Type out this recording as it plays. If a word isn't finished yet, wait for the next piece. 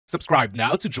Subscribe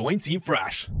now to join Team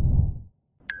Fresh.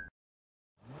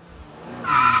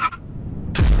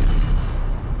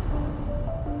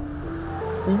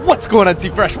 What's going on,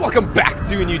 Team Fresh? Welcome back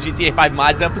to a new GTA 5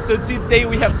 Mods episode. Today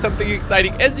we have something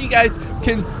exciting. As you guys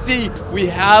can see, we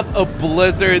have a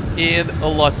blizzard in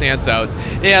Los Santos.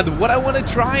 And what I want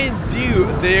to try and do,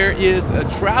 there is a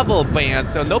travel ban,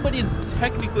 so nobody's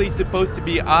technically supposed to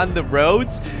be on the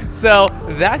roads. So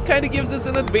that kind of gives us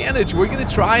an advantage. We're going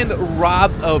to try and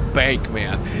rob a bank,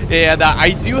 man. And I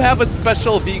do have a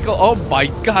special vehicle. Oh my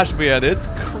gosh, man, it's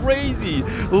crazy.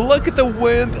 Look at the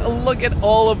wind. Look at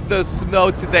all of the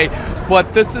snow today.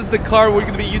 But this is the car we're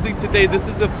going to be using today. This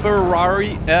is a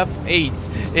Ferrari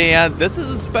F8. And this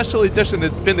is a special edition.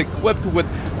 It's been equipped with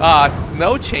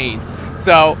snow chains.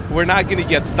 So we're not going to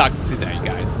get stuck today,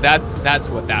 guys. That's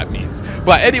what that means.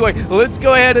 But anyway, let's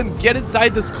go ahead and get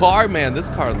inside this car. Man, this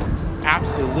car looks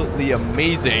absolutely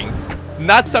amazing.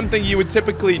 Not something you would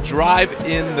typically drive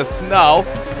in the snow,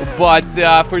 but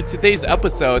for today's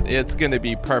episode, it's going to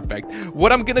be perfect.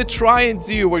 What I'm going to try and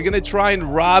do, we're going to try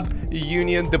and rob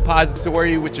Union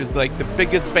Depository, which is like the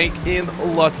biggest bank in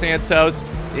Los Santos,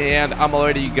 and I'm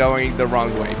already going the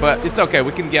wrong way, but it's okay.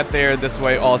 We can get there this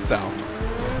way also.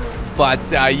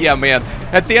 But yeah, man,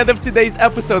 at the end of today's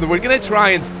episode, we're going to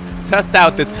try and test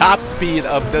out the top speed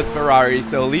of this Ferrari.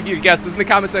 So leave your guesses in the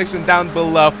comment section down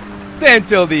below. Stay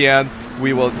until the end.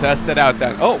 We will test it out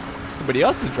then. Oh, somebody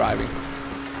else is driving.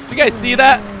 You guys see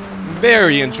that?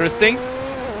 Very interesting.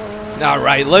 All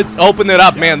right, let's open it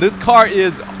up, man. This car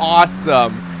is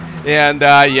awesome. And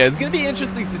yeah, it's going to be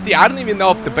interesting to see. I don't even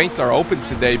know if the banks are open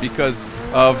today because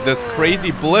of this crazy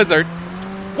blizzard.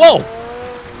 Whoa!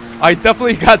 I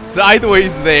definitely got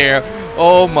sideways there.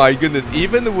 Oh my goodness.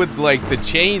 Even with like the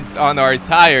chains on our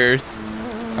tires,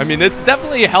 I mean, it's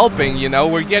definitely helping, you know.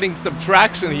 We're getting some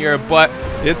traction here, but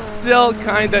it's still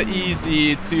kind of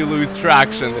easy to lose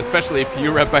traction, especially if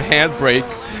you rep a handbrake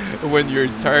when you're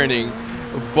turning.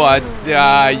 But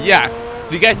yeah,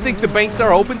 do you guys think the banks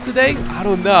are open today? I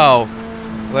don't know.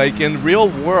 Like in real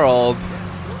world,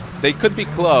 they could be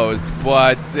closed,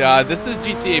 but this is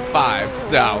GTA 5,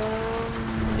 so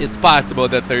it's possible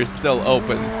that they're still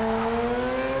open.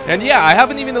 And yeah, I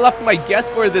haven't even left my guess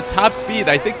for the top speed.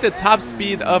 I think the top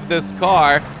speed of this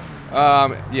car,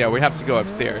 yeah, we have to go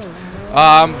upstairs.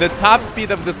 The top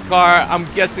speed of this car, I'm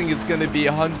guessing is going to be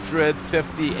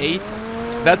 158.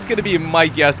 That's going to be my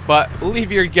guess, but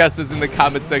leave your guesses in the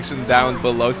comment section down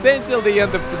below. Stay until the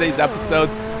end of today's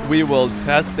episode. We will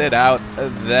test it out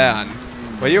then.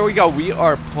 But here we go. We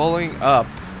are pulling up.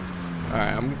 All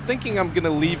right, I'm thinking I'm going to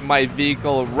leave my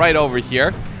vehicle right over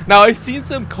here. Now, I've seen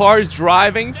some cars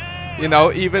driving, you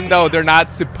know, even though they're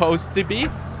not supposed to be.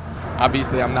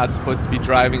 Obviously, I'm not supposed to be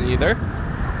driving either.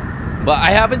 But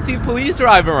I haven't seen police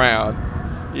drive around,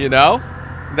 you know?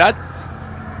 That's...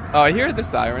 Oh, I hear the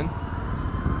siren.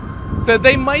 So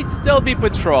they might still be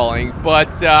patrolling,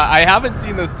 but I haven't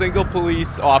seen a single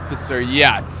police officer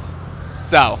yet.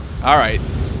 So, all right.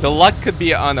 The luck could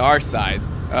be on our side.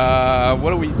 What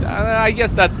do we... I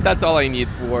guess that's all I need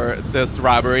for this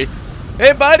robbery.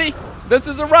 Hey, buddy, this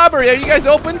is a robbery. Are you guys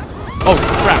open? Oh,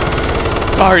 crap.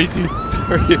 Sorry, dude.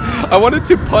 Sorry. I wanted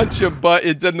to punch him, but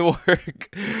it didn't work.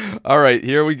 All right,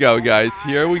 here we go, guys.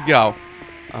 Here we go.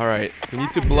 All right, we need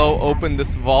to blow open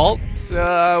this vault.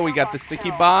 We got the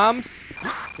sticky bombs.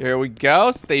 Here we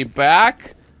go. Stay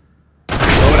back. Blow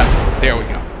it up. There we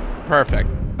go. Perfect.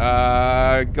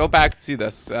 Go back to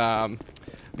this.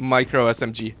 Micro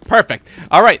SMG. Perfect.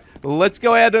 All right, let's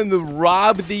go ahead and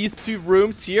rob these two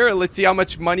rooms here. Let's see how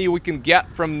much money we can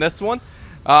get from this one.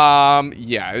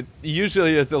 Yeah, it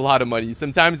usually is a lot of money.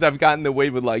 Sometimes I've gotten away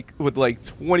with like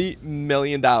 $20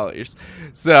 million.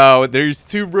 So there's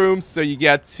two rooms, so you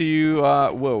get to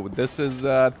whoa, this is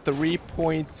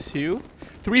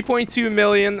 3.2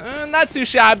 million. Not too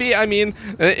shabby. I mean,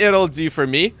 it'll do for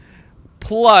me,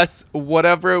 plus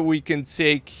whatever we can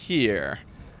take here.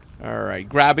 All right,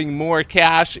 grabbing more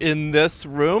cash in this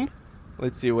room.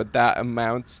 Let's see what that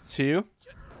amounts to.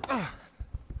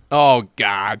 Oh,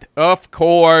 God. Of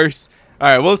course. All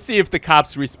right, we'll see if the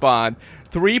cops respond.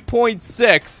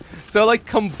 3.6. So, like,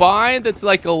 combined, it's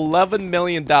like $11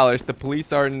 million. The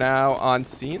police are now on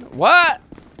scene. What?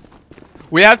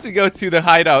 We have to go to the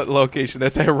hideout location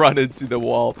as I run into the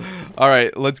wall. All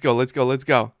right, let's go, let's go, let's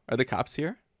go. Are the cops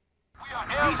here?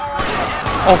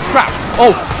 Oh, crap.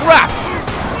 Oh, crap.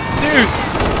 Dude.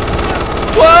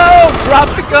 Whoa, drop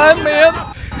the gun, man.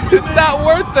 It's not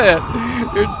worth it.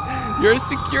 You're a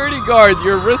security guard.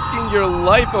 You're risking your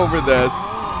life over this.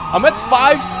 I'm at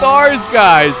 5 stars,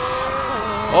 guys.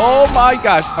 Oh my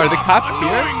gosh. Are the cops here?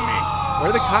 Where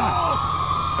are the cops?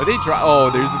 Are they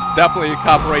oh, there's definitely a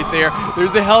cop right there.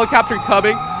 There's a helicopter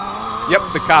coming.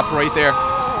 Yep, the cop right there.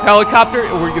 Helicopter.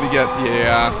 We're going to get,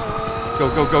 yeah.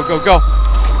 Go, go, go, go, go.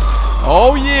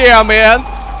 Oh, yeah, man.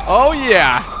 Oh,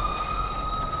 yeah.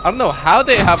 I don't know how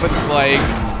they haven't, like,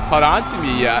 caught on to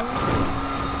me yet.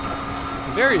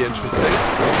 Very interesting.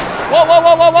 Whoa, whoa,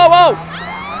 whoa, whoa, whoa, whoa.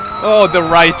 Oh, the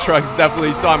right trucks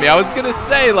definitely saw me. I was going to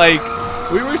say, like,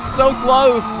 we were so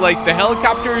close. Like, the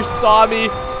helicopter saw me,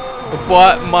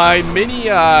 but my mini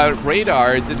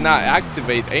radar did not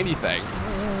activate anything.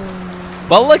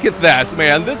 But look at this,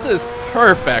 man. This is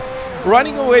perfect.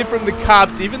 Running away from the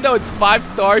cops, even though it's 5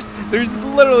 stars, there's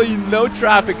literally no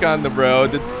traffic on the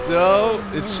road. It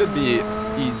should be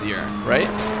easier, right?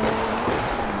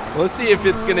 Let's see if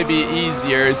it's gonna be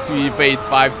easier to evade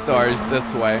 5 stars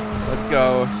this way. Let's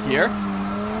go here.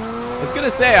 I was gonna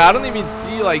say, I don't even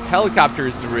see like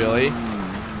helicopters really.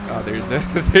 Oh,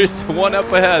 there's one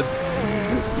up ahead.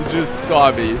 You just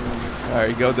saw me. All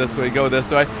right, go this way, go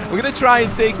this way. I'm gonna try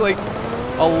and take like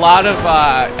a lot of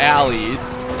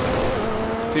alleys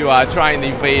to try and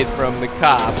evade from the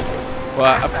cops.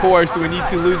 But of course, we need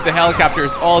to lose the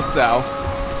helicopters also.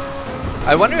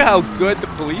 I wonder how good the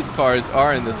police cars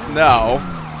are in the snow.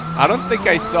 I don't think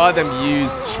I saw them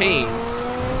use chains.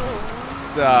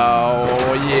 So,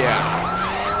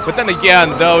 yeah. But then again,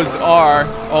 those are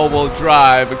all-wheel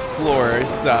drive Explorers,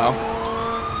 so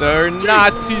they're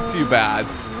not too bad.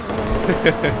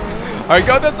 All right,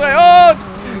 go this way. Oh,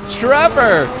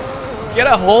 Trevor, get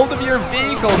a hold of your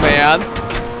vehicle, man.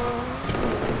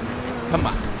 Come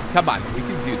on, come on, we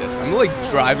can do this. I'm like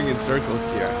driving in circles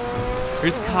here.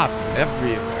 There's cops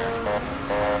everywhere.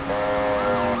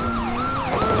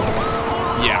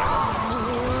 Yeah.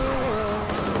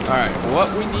 All right, what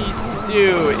we need to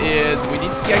do is we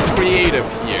need to get creative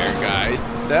here,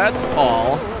 guys. That's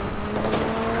all.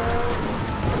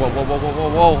 Whoa, whoa, whoa, whoa, whoa,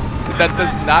 whoa. That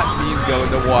does not mean go in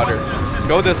the water.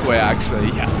 Go this way, actually.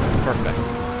 Yes, perfect.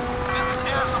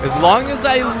 As long as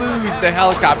I lose the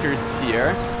helicopters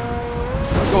here,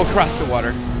 go across the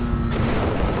water.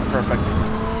 Perfect.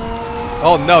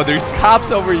 Oh no, there's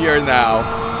cops over here now.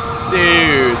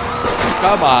 Dude,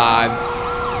 come on.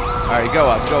 All right, go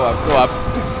up, go up, go up.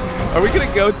 Are we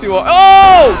gonna go to a,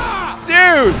 oh,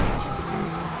 dude.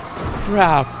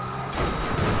 Crap.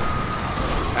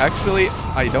 Actually,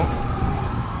 I don't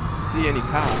see any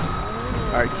cops.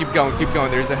 All right, keep going, keep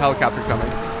going. There's a helicopter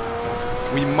coming.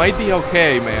 We might be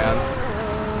okay, man.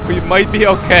 We might be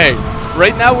okay.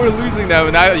 Right now we're losing them,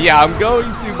 and I'm going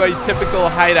to my typical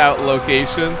hideout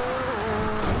location.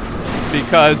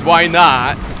 Because why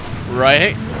not,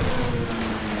 right?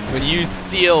 When you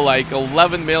steal like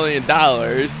 $11 million,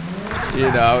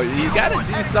 you know, you gotta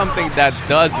do something that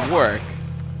does work.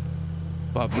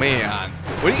 But man,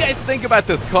 what do you guys think about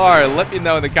this car? Let me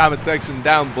know in the comment section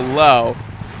down below.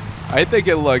 I think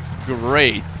it looks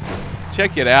great.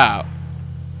 Check it out.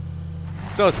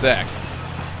 So sick.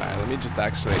 All right, let me just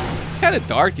actually, it's kind of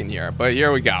dark in here, but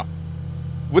here we go.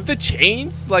 With the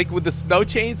chains, like with the snow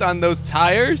chains on those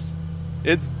tires,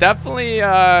 it's definitely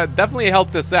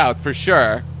helped us out for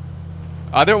sure.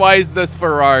 Otherwise, this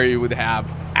Ferrari would have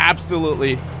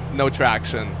absolutely no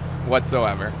traction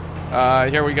whatsoever.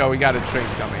 Here we go. We got a train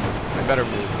coming. I better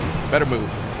move. Better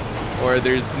move. Or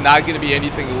there's not going to be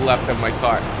anything left of my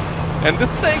car. And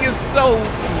this thing is so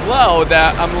low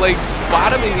that I'm like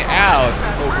bottoming out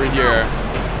over here.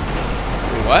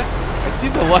 Wait, what? I see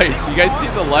the lights. You guys see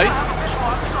the lights?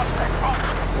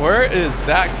 Where is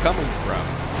that coming from?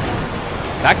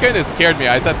 That kind of scared me.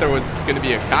 I thought there was going to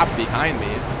be a cop behind me.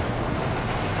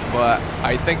 But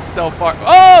I think so far...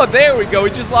 Oh, there we go. We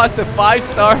just lost a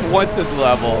 5-star wanted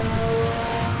level.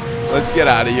 Let's get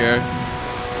out of here.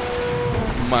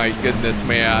 My goodness,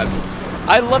 man.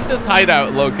 I love this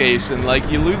hideout location. Like,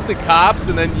 you lose the cops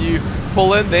and then you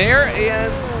pull in there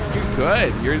and you're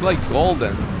good. You're like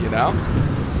golden, you know?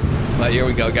 But here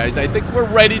we go, guys. I think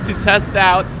we're ready to test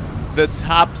out the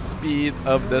top speed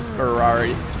of this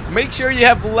Ferrari. Make sure you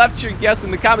have left your guess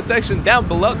in the comment section down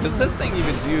below. Does this thing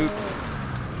even do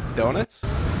donuts?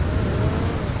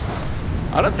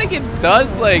 I don't think it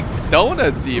does like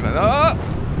donuts even.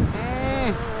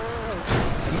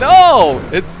 No,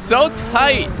 it's so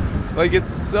tight. Like,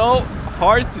 it's so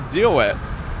hard to deal with.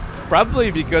 Probably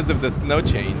because of the snow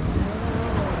chains.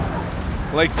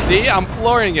 Like, see, I'm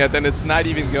flooring it and it's not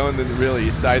even going really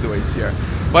sideways here.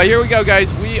 But here we go,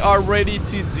 guys. We are ready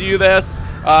to do this.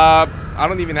 I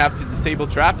don't even have to disable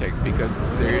traffic because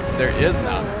there is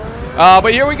none.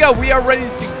 But here we go. We are ready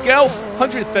to go.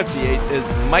 158 is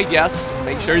my guess.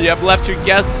 Make sure you have left your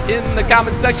guess in the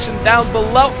comment section down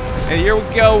below. And here we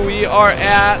go. We are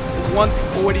at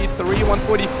 143,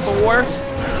 144.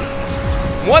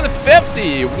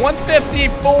 150,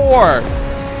 154,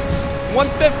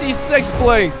 156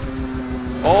 blink.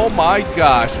 Oh my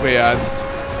gosh, man.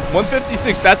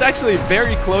 156, that's actually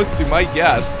very close to my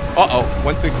guess. Uh-oh,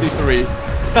 163.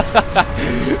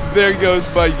 There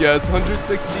goes my guess.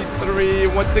 163,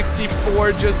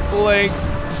 164 just blinked.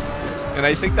 And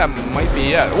I think that might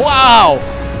be it. Wow!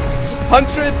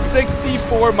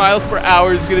 164 miles per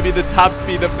hour is going to be the top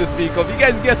speed of this vehicle. If you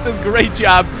guys guessed it, great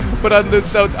job. But on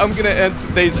this note, I'm going to end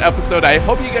today's episode. I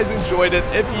hope you guys enjoyed it.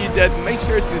 If you did, make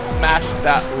sure to smash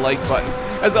that like button.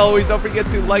 As always, don't forget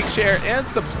to like, share, and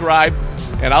subscribe.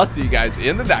 And I'll see you guys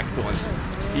in the next one.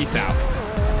 Peace out.